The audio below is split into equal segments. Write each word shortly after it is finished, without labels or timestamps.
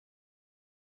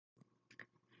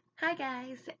Hi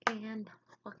guys, and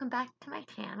welcome back to my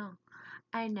channel.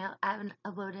 I know I haven't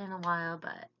uploaded in a while,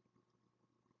 but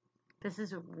this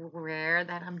is rare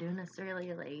that I'm doing this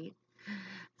really late.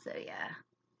 So yeah,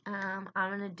 I'm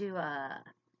gonna do a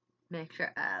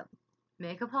mixture of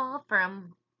makeup haul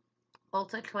from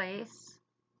Ulta Choice,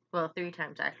 well 3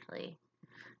 times actually,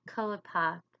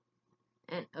 ColourPop,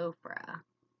 and Oprah,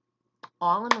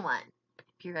 all in one.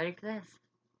 If you're ready for this,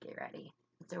 get ready.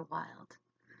 They're wild.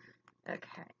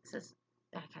 Okay,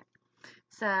 okay.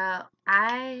 So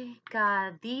I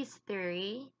got these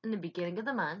 3 in the beginning of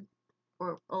the month,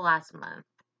 or last month,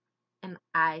 and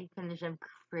I finished them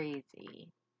crazy.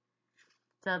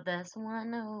 So this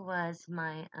one was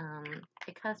my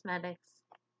IT Cosmetics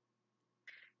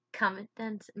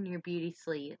Confidence in Your Beauty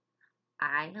Sleep.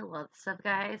 I love this stuff,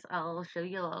 guys. I'll show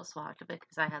you a little swatch of it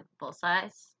because I have full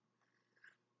size.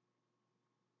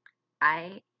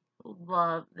 I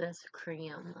love this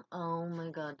cream. Oh my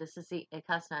god, this is the IT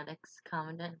Cosmetics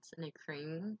Confidence in a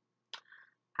Cream.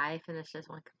 I finished this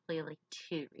one completely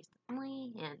too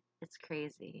recently, and it's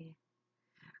crazy.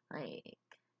 Like,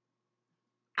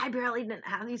 I barely didn't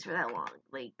have these for that long.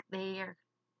 Like, they are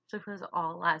supposed to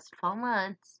all last 12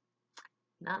 months.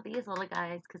 Not these little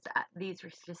guys, because these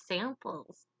were just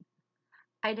samples.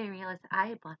 I didn't realize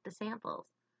I bought the samples.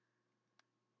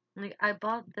 Like, I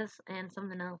bought this and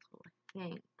something else, I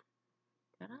think.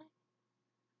 Did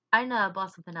I? I know I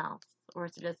bought something else. Or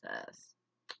is it just this?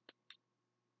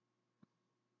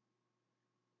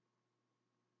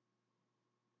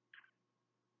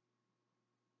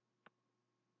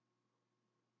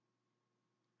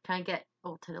 Can I get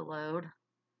Ulta to load?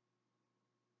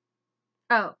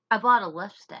 Oh, I bought a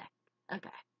lipstick. Okay.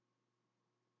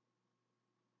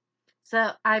 So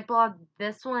I bought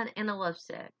this one and a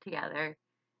lipstick together,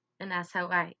 and that's how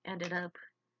I ended up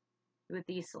with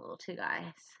these little 2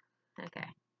 guys. Okay.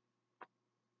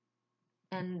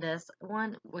 And this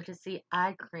one, which is the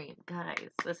eye cream. Guys,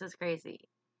 this is crazy.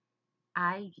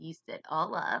 I used it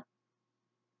all up.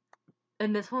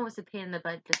 And this one was a pain in the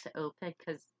butt just to open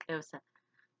because it was a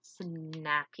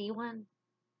snappy one.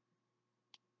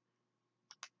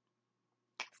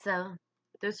 So,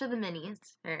 those are the minis,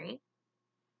 right?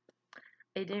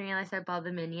 I didn't realize I bought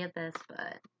the mini of this,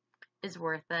 but it's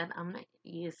worth it. I'm going to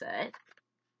use it.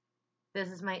 This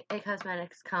is my IT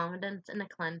Cosmetics Confidence in a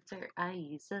Cleanser. I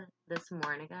used it this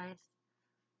morning, guys.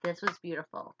 This was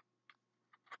beautiful.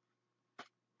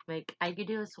 Like, I could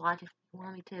do a swatch if you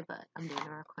want me to, but I'm doing it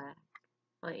real quick.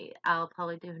 Like, I'll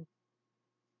probably do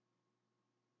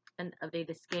an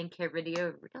updated skincare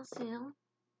video real soon.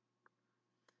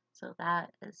 So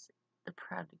that is the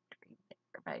product right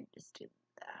there. If I just do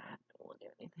that, it won't do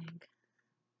anything.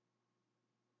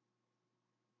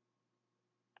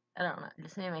 I don't know.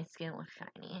 Just made my skin look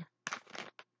shiny.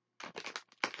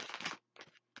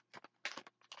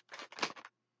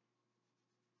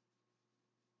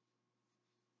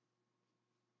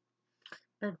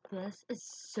 But this is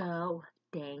so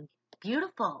dang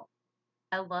beautiful.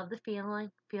 I love the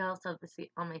feels of the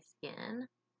on my skin.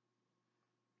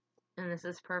 And this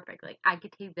is perfect. Like, I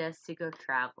could take this to go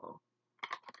travel.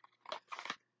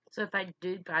 So if I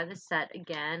do buy the set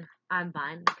again, I'm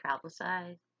buying the travel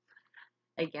size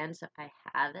again, so I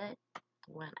have it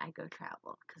when I go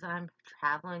travel, because I'm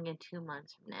traveling in 2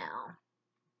 months from now.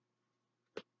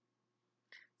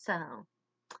 So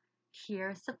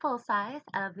here's the full size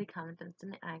of the Confidence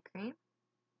in the Eye Cream.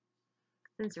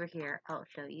 Since we're here, I'll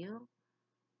show you.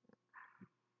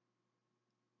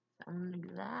 So I'm gonna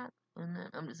do that, and then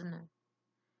I'm just gonna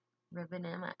rub it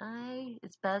in my eye.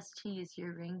 It's best to use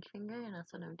your ring finger, and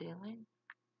that's what I'm doing.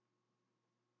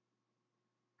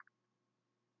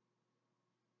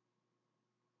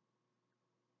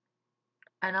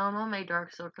 I know I'm on my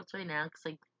dark circles right now because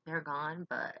like they're gone,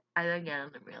 but I didn't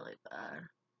get them really bad.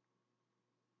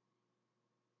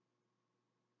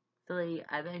 So like,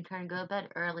 I've been trying to go to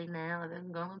bed early now. I've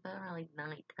been going to bed around like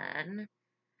 9, 10,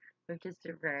 which is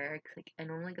rare because like I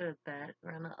normally go to bed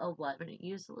around 11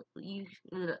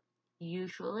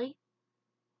 usually,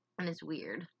 and it's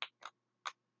weird.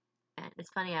 And it's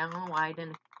funny, I don't know why I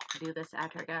didn't do this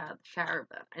after I got out of the shower,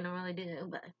 but I don't really do.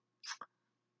 But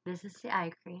this is the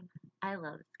eye cream. I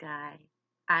love this guy.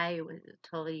 I would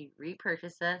totally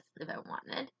repurchase this if I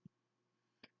wanted.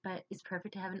 But it's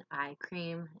perfect to have an eye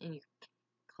cream in your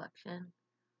collection.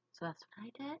 So that's what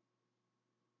I did.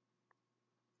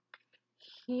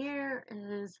 Here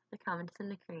is the comments in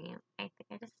the cream. I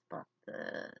think I just bought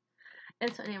the.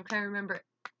 It's funny, I'm trying to remember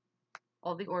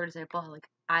all the orders I bought. Like,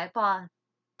 I bought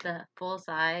the full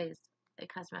size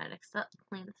cosmetics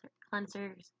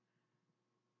cleansers.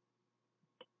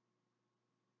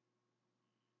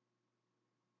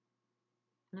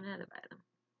 I'm gonna buy them.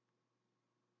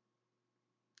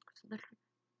 So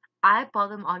I bought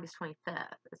them August 25th.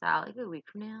 Is that like a week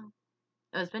from now?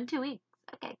 Oh, it's been 2 weeks.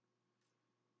 Okay.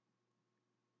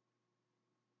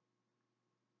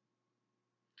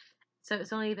 So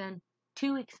it's only been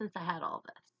 2 weeks since I had all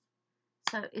this.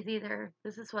 So it's either,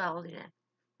 this is what I'll do next.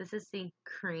 This is the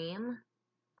cream.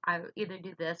 I either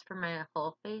do this for my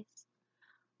whole face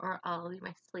or I'll do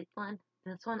my sleep one.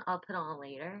 This one I'll put on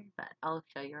later, but I'll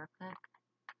show you real quick.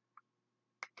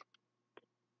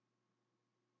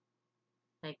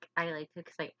 Like, I like to,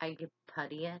 because I get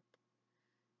putty it.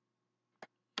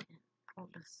 I'll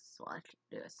just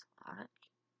do a swatch.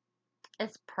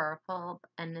 It's purple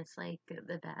and it's like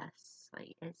the best.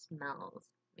 Like, it smells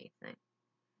amazing.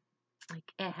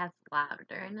 Like, it has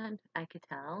lavender in it, I could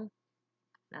tell.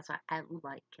 That's why I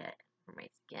like it for my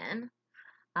skin.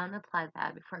 I'm gonna apply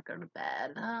that before I go to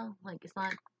bed. Like, it's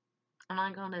not, I'm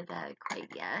not going to bed quite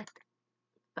yet,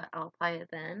 but I'll apply it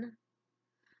then.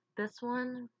 This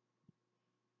one,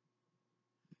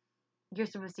 you're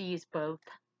supposed to use both,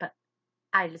 but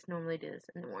I just normally do this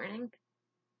in the morning.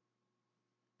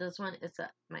 This one is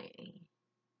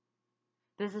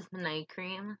this is the night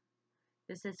cream.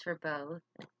 This is for both.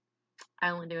 I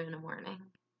only do it in the morning.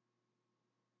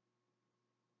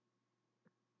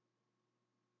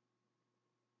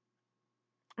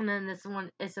 And then this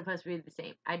one is supposed to be the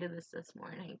same. I did this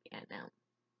morning and now.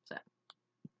 So,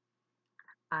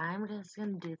 I'm just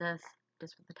gonna do this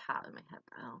just with the top of my head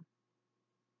though.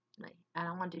 Like, I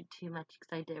don't want to do too much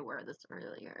because I did wear this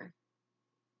earlier.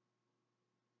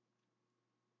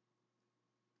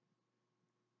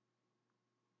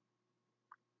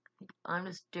 I'm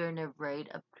just doing it right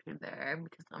up to there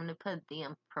because I'm gonna put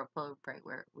the purple right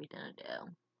where we didn't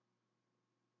do.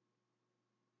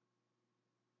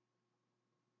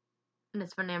 And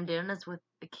it's funny, I'm doing this with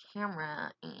the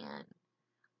camera and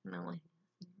no,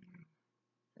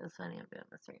 it's funny I'm doing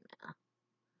this right now.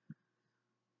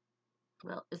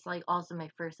 Well, it's like also my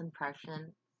first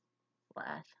impression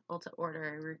slash Ulta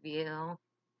order review.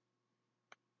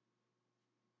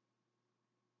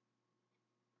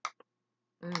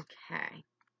 Okay.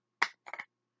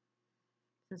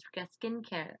 Since we got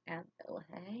skincare out of the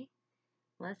way,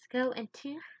 let's go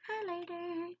into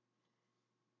highlighter.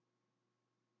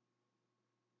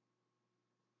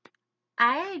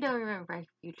 I don't remember if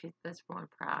you choose this one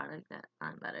product that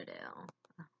I'm about to do.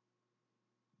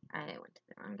 I went to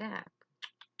the wrong app.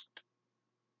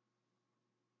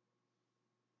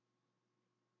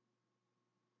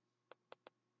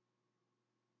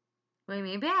 Wait,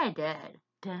 maybe I did.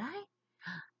 Did I?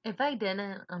 If I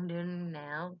didn't, I'm doing it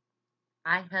now.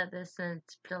 I've had this since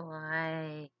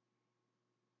July.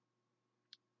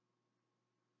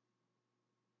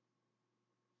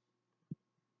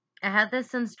 I had this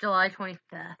since July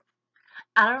 25th.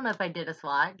 I don't know if I did a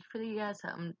swatch for you guys.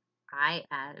 I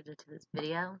added it to this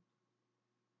video.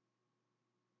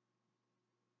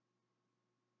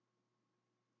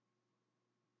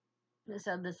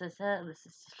 So this is it. This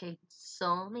is the shade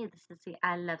Soul Me. This is the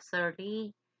I Love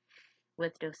Sorry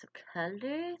with Dose of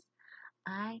Colors.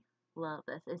 I love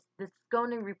this. This is going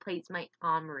to replace my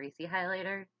Maurici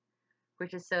highlighter,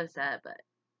 which is so sad, but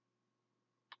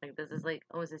like this is like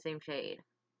almost the same shade.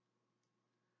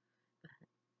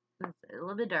 It's a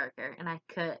little bit darker, and I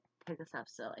could pick this up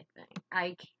still. I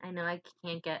think I know I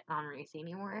can't get Maurici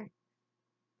anymore.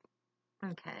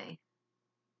 Okay.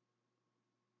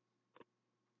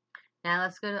 Now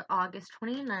let's go to August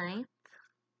 29th.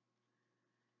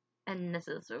 And this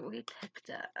is where we picked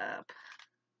it up.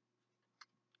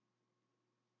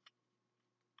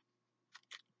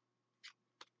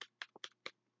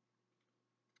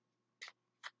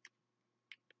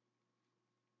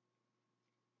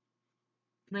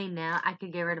 Right now, I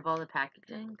could get rid of all the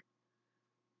packaging.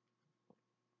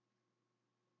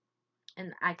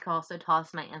 And I could also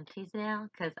toss my empties now,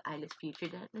 because I just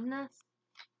featured it in this.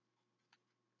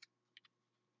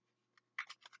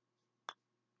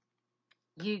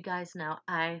 You guys know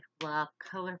I love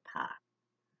ColourPop.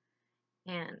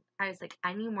 And I was like,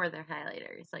 I need more of their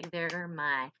highlighters. Like, they're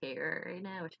my favorite right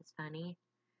now, which is funny.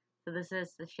 So this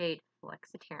is the shade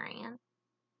Flexitarian.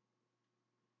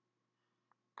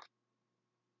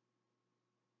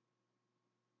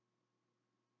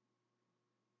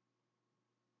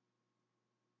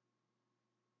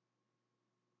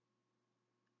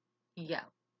 Yo.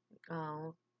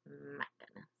 Oh my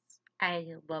goodness. I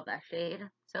love that shade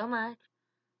so much.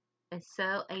 It's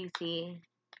so icy.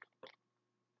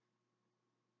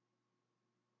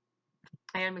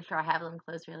 I gotta make sure I have them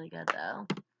closed really good though.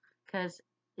 Because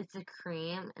it's a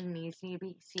cream and needs to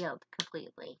be sealed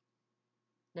completely.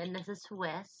 Then this is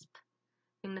Wisp.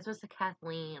 I think this was the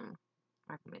Kathleen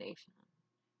recommendation.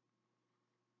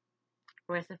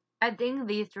 I think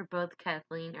these were both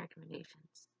Kathleen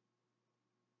recommendations.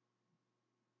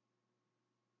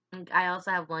 And I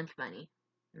also have Lunch Money,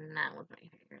 and that was my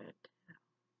favorite.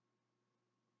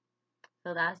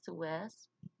 So that's the Wisp.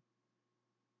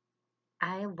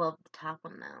 I love the top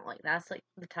one though. Like that's like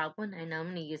the top one I know I'm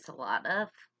gonna use a lot of.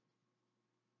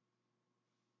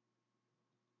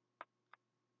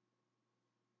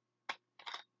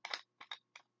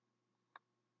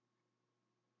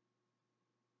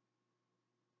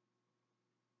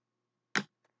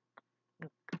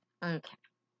 Okay.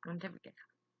 I'm never get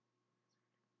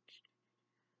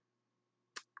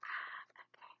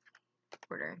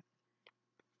order.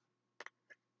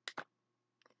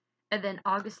 And then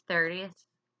August 30th,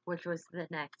 which was the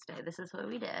next day. This is what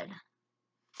we did.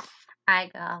 I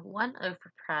got one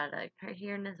Ofra product right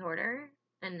here in this order,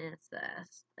 and it's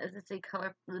this. This is a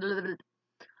color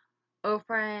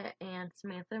Ofra and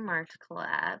Samantha March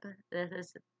collab. This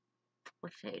is,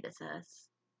 what shade is this?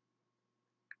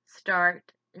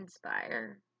 Start,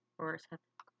 Inspire, or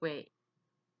wait.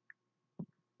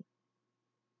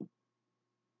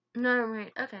 No,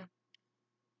 right, okay.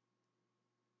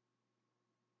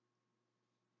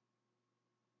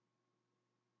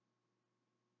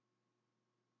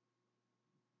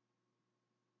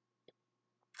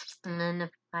 And then if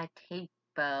I take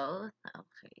both, I'll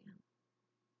show you.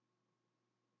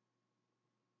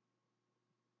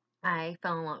 I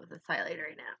fell in love with this highlighter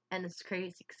right now. And it's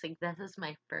crazy because like, this is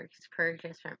my first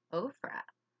purchase from Ofra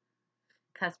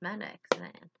Cosmetics.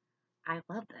 And I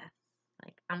love this.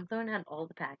 Like, I'm throwing out all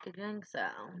the packaging, so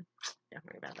don't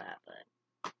worry about that. But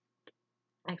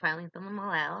I finally threw them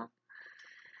all out.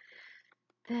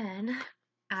 Then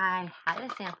I had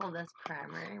to sample this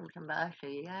primer, which I'm about to show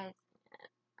you guys.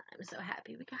 I'm so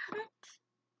happy we got it.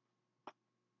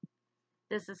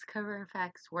 This is Cover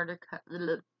FX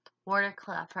Watercolor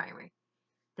Primer.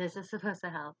 This is supposed to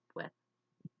help with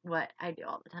what I do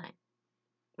all the time,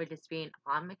 which is being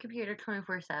on my computer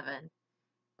 24/7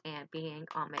 and being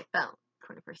on my phone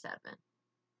 24/7.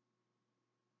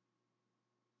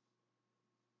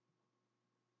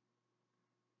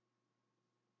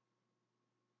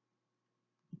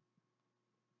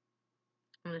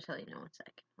 I'm gonna tell you in 1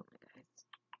 second. Oh my guys.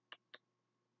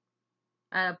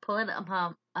 Pull it up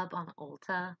on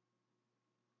Ulta.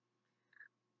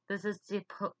 This is the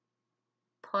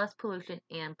Plus Pollution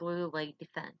and Blue Light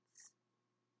Defense.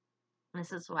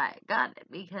 This is why I got it,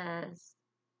 because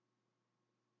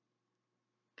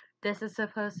this is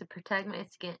supposed to protect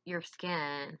your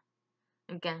skin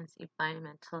against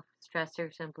environmental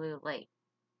stressors and blue light.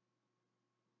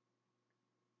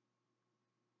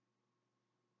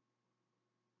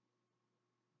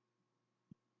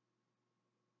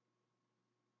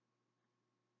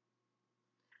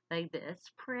 Like this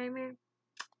primer,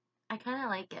 I kind of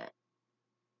like it.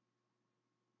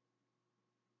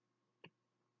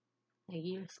 Like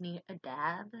you just need a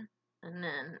dab, and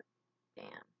then,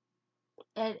 damn.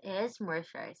 It is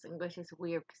moisturizing, which is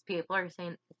weird because people are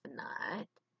saying it's not.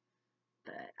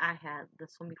 But I had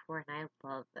this one before and I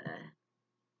love it.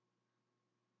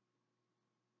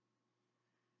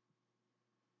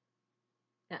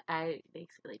 I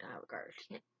basically don't have a garbage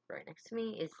can right next to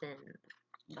me. It's in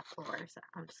the floor, so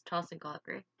I'm just tossing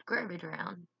garbage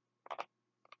around.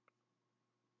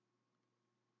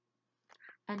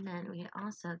 And then we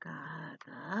also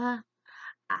got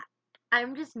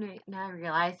I'm just now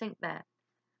realizing that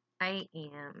I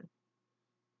am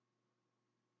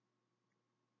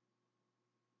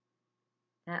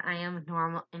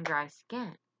normal and dry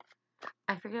skin.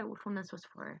 I forget which one this was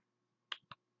for.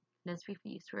 This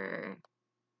reviews for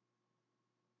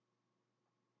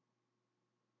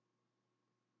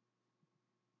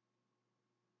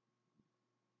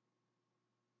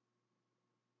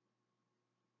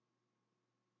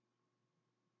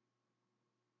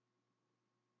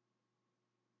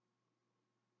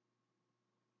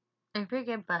I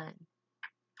forget, but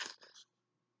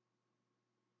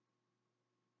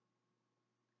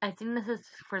I think this is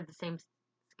for the same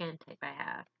skin type I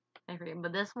have. I forget,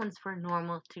 but this one's for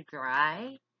normal to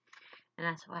dry, and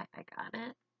that's why I got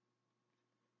it.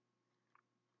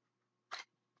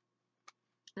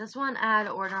 This one I had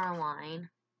to order online.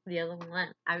 The other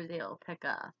one I was able to pick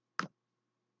up.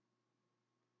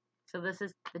 So this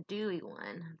is the dewy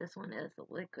one. This one is the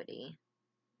liquidy.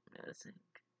 I'm noticing.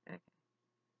 Okay.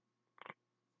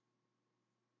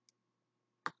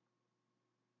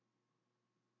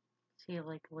 See,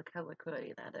 like, look how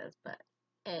liquidy that is, but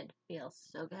it feels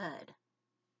so good.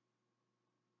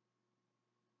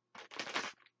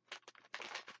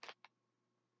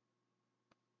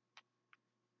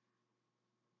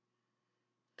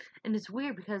 And it's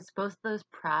weird because both those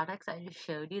products I just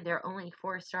showed you, they're only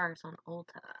 4 stars on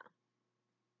Ulta.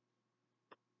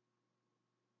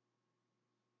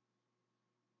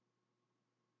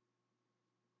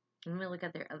 Let me look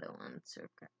at their other ones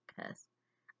because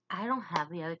I don't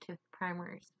have the other 2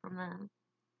 primers from them.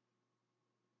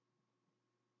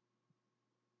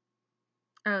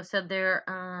 Oh, so their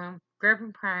grip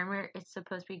and primer is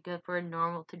supposed to be good for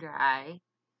normal to dry.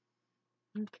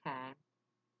 Okay.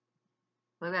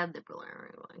 What about the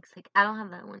blurry one? Like, I don't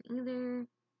have that one either.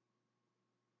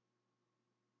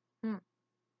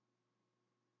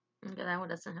 Okay, that one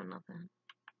doesn't have nothing.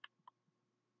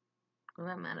 What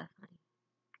about mattifying?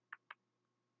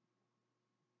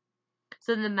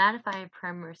 So the mattifying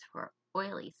primer is for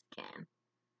oily skin.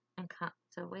 And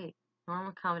so wait,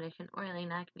 normal combination, oily,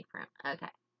 and acne prime.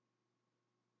 Okay.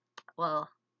 Well,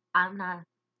 I'm not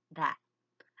that.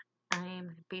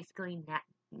 I'm basically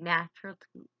natural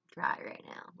to dry right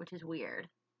now, which is weird.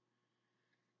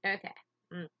 Okay.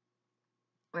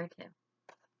 Where to?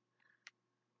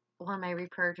 One of my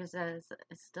repurchases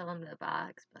is still in the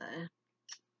box, but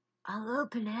I'll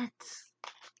open it.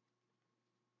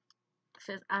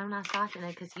 Because I'm not stocking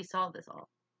it because you saw this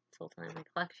whole time in my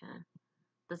collection.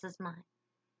 This is my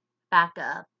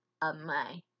backup of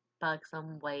my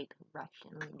Buxom White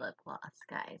Russian lip gloss,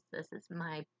 guys. This is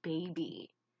my baby.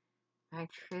 My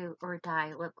true or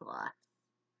die lip gloss.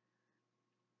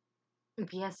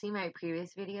 If you have seen my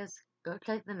previous videos, go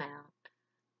check them out.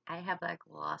 I have that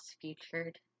gloss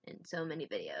featured in so many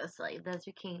videos. Like, this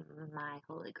became my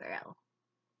holy grail.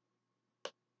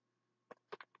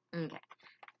 Okay.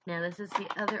 Now, this is the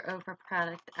other Oprah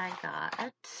product I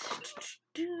got.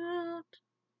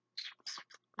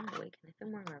 Oh, wait, can I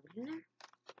put more rubber in there?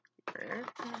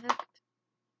 Perfect.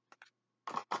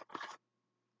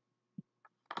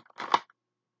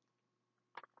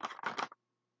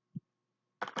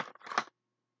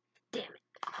 Damn it.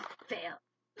 Fail.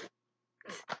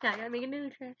 Now I gotta make a new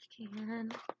trash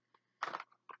can.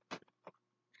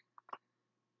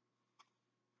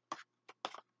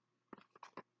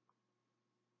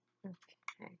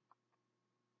 Okay.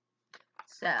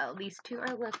 So, these 2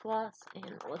 are lip gloss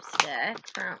and lipstick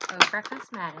from Oprah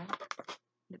Cosmetics.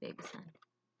 The baby son.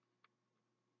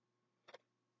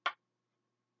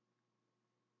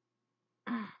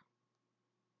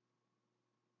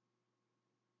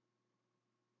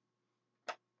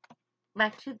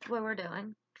 Back to what we're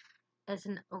doing is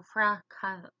an Oprah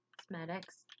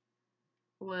Cosmetics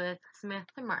with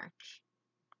Samantha March.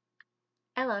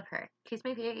 I love her. She's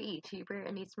my favorite YouTuber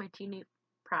and these are my 2 new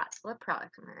lip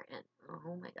products from her. And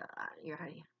oh my god, you're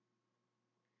ready.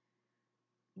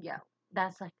 Yo,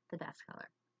 that's like the best color.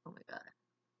 Oh my god.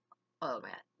 Oh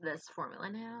man, this formula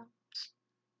now.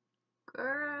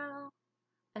 Girl.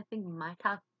 I think my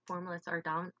top formulas are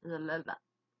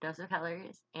those are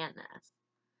colors and this.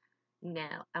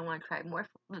 Now I want to try more.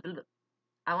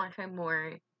 I want to try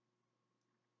more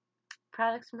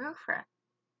products from Oprah,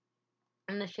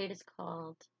 and the shade is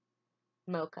called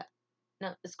Mocha.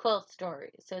 No, it's called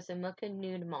Story. So it's a Mocha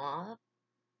Nude Mauve,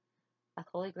 a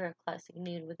Holy Grail classic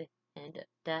nude with a hint of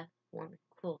death, warm,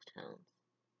 cool tones.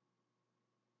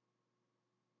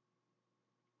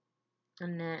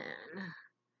 And then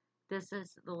this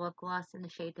is the lip gloss in the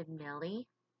shade of Nelly.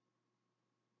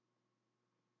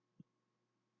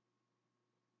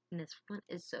 And this one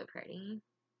is so pretty.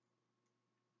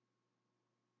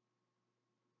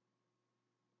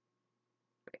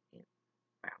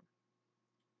 Brown.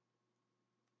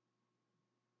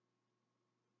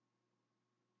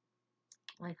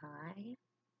 Like, hi.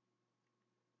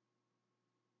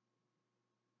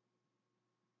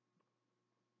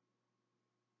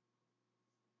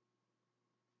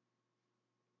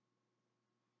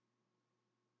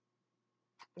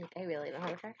 Like, I really don't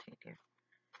have a trash can here.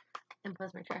 And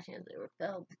plus, my trash cans, they were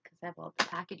filled because I have all the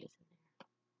packages in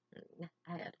there. And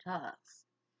I had to toss.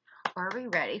 Are we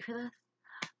ready for this?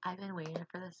 I've been waiting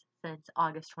for this since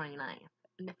August 29th.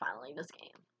 And it finally just came.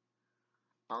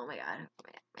 Oh my god.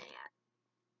 Man.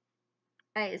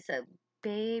 Alright, so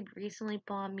Babe recently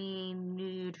bought me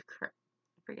nude I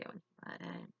forget when he bought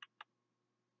it.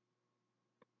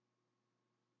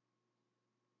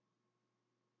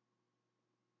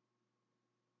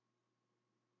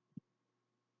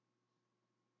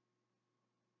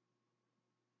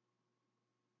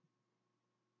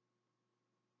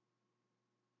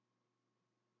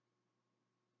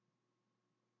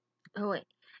 Oh wait.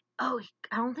 Oh,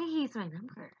 I don't think he's my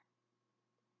number.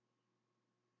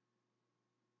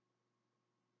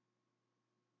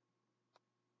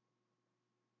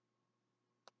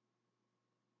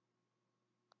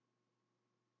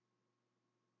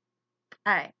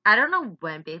 Alright, I don't know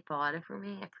when Babe bought it for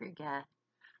me, I forget.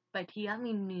 But he got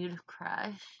me Nude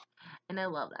Crush, and I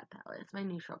love that palette. It's my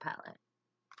neutral palette.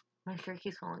 My shirt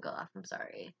keeps falling off, I'm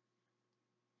sorry.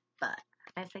 But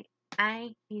I was like,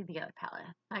 I need to get a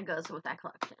palette that goes with that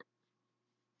collection.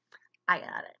 I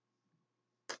got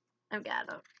it. I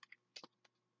got it.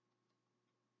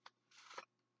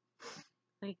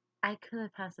 Like, I couldn't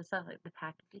have passed this up. Like, the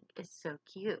packaging is so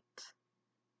cute.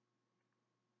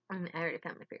 And I already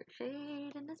found my favorite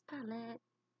shade in this palette.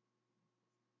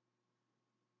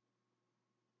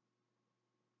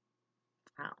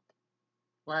 Oh.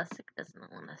 Plastic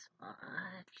doesn't want to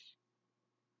swatch.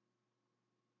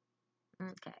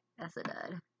 Okay, that's a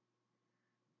dud.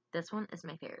 This one is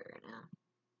my favorite right now.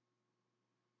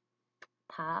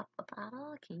 Pop a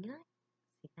bottle. Can you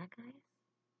see that, guys?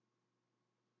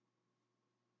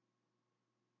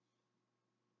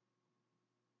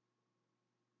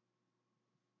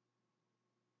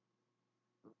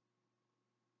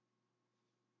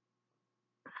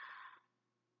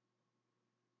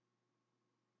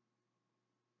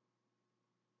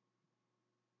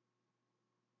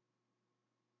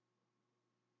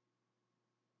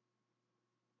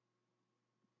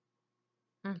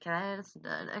 Okay, that's a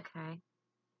dud. Okay.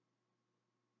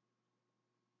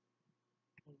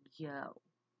 Yo.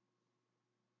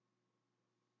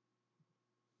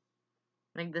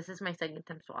 Like, this is my second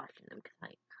time swatching them because,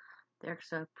 like, they're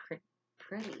so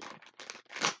pretty.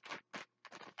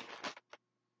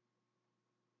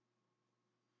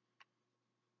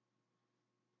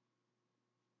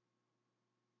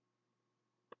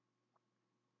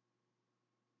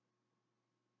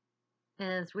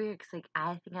 And it's weird because, like,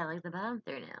 I think I like the bottom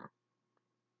three now.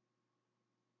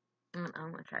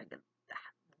 I'm gonna try to get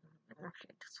that more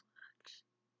shade to swatch.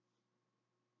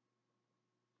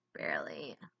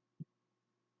 Barely.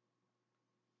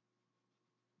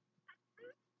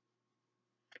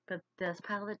 But this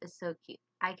palette is so cute.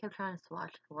 I kept trying to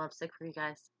swatch lipstick for you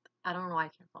guys. I don't know why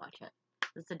I can't swatch it.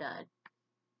 It's a dud.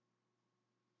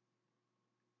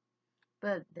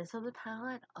 But this other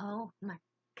palette, oh my god.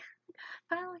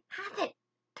 Finally have it!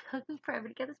 Took me forever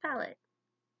to get this palette.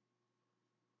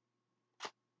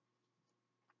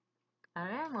 I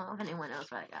don't know if anyone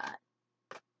knows what I got.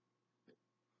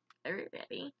 Are you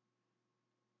ready?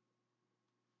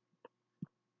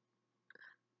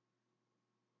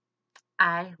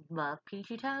 I love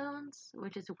peachy tones,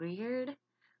 which is weird.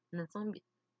 And this one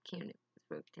came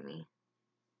spoke to me.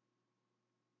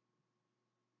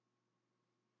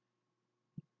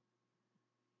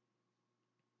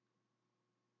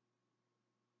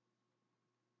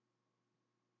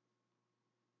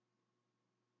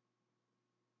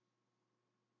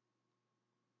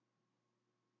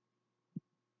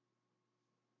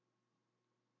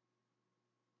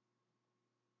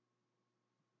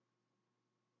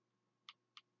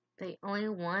 The only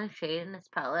one shade in this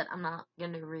palette I'm not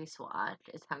gonna re-swatch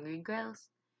is Hungry Ghost.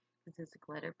 This is a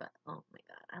glitter, but oh my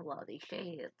god, I love these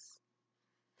shades.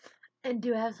 And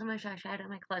do I have so much eyeshadow in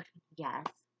my collection? Yes.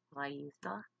 Will I use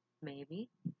stuff?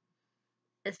 Maybe.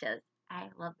 It's just, I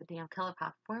love the damn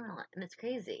ColourPop formula, and it's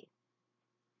crazy.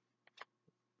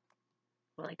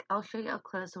 But, like, I'll show you up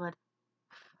close what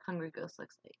Hungry Ghost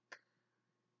looks like.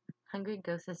 Hungry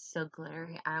Ghost is so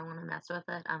glittery, I don't want to mess with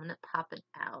it. I'm gonna pop it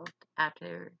out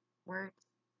afterwards.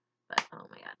 But oh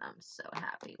my god, I'm so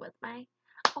happy with my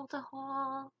Ulta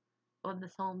haul. Or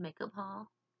this whole makeup haul.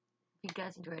 If you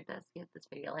guys enjoyed this, give this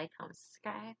video a like, comment,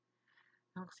 subscribe.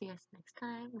 I'll see you guys next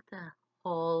time with the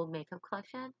whole makeup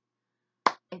collection.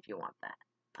 If you want that.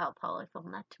 I'll probably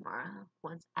film that tomorrow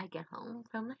once I get home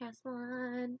from the hair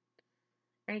salon.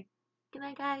 Alright, good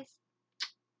night, guys.